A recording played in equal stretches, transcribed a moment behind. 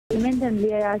Lamentablemente, el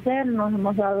día de ayer nos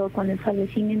hemos dado con el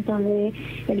fallecimiento de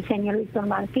el señor Víctor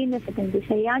Martínez, de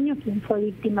 76 años, quien fue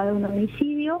víctima de un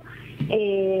homicidio.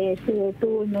 Se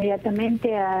detuvo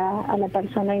inmediatamente a la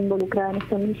persona involucrada en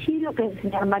este homicidio, que es el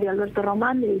señor Mario Alberto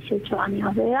Román, de 18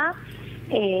 años de edad,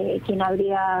 quien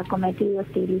habría cometido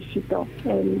este ilícito.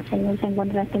 El señor se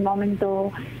encuentra en este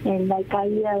momento en la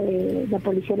alcaldía de la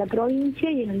policía de la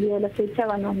provincia y en el día de la fecha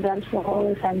va a nombrar su abogado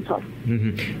defensor.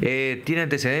 ¿Tiene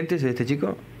antecedentes este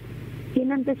chico?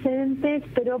 Tiene antecedentes,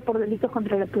 pero por delitos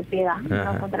contra la propiedad,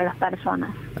 no contra las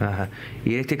personas. Ajá.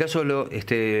 Y en este caso lo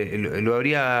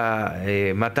habría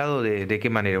matado de qué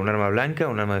manera, ¿un arma blanca,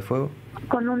 un arma de fuego?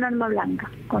 Con un arma blanca,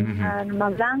 una arma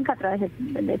blanca a través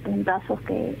de puntazos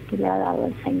que le ha dado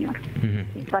el señor.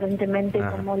 Y aparentemente,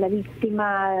 como la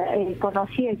víctima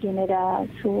conocía quién era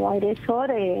su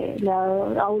agresor,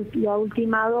 lo ha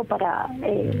ultimado para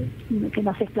que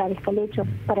no se esclarezca el hecho,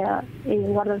 para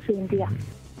guardar su identidad.